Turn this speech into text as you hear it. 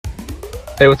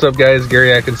Hey, what's up guys?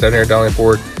 Gary Atkins down here at Donley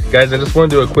Ford. Guys, I just want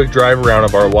to do a quick drive around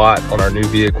of our lot on our new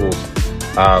vehicles.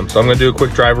 So I'm going to do a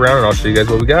quick drive around and I'll show you guys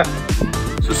what we got.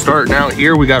 So starting out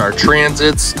here, we got our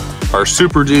Transits, our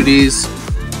Super Duties,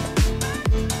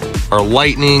 our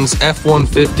Lightnings,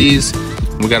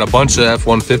 F-150s. We got a bunch of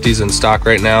F-150s in stock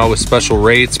right now with special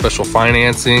rates, special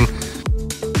financing.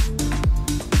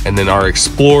 And then our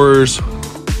Explorers.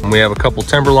 And we have a couple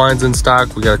Timberlines in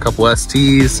stock. We got a couple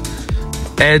STs.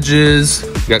 Edges,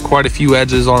 we got quite a few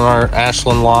Edges on our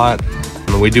Ashland lot.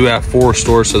 And we do have 4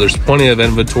 stores, so there's plenty of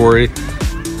inventory.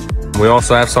 We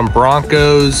also have some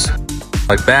Broncos,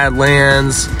 like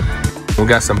Badlands. We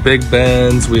got some Big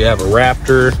Bends. We have a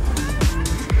Raptor.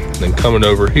 And then coming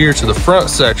over here to the front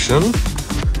section,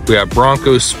 we have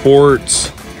Bronco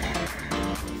Sports,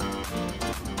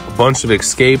 a bunch of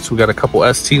Escapes. We got a couple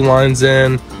ST lines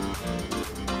in.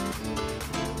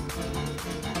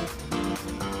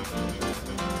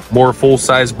 More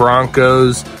full-size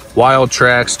Broncos, Wild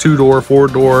Tracks, 2-door,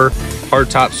 4-door, hard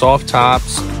top, soft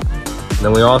tops. And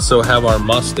then we also have our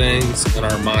Mustangs and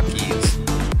our Mach-E's.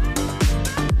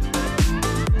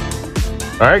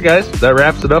 All right, guys, that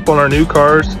wraps it up on our new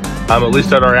cars. At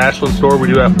least at our Ashland store, we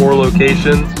do have 4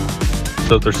 locations.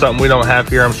 So if there's something we don't have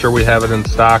here, I'm sure we have it in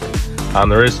stock.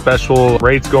 There is special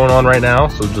rates going on right now,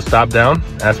 so just stop down,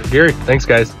 ask for Gary. Thanks,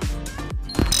 guys.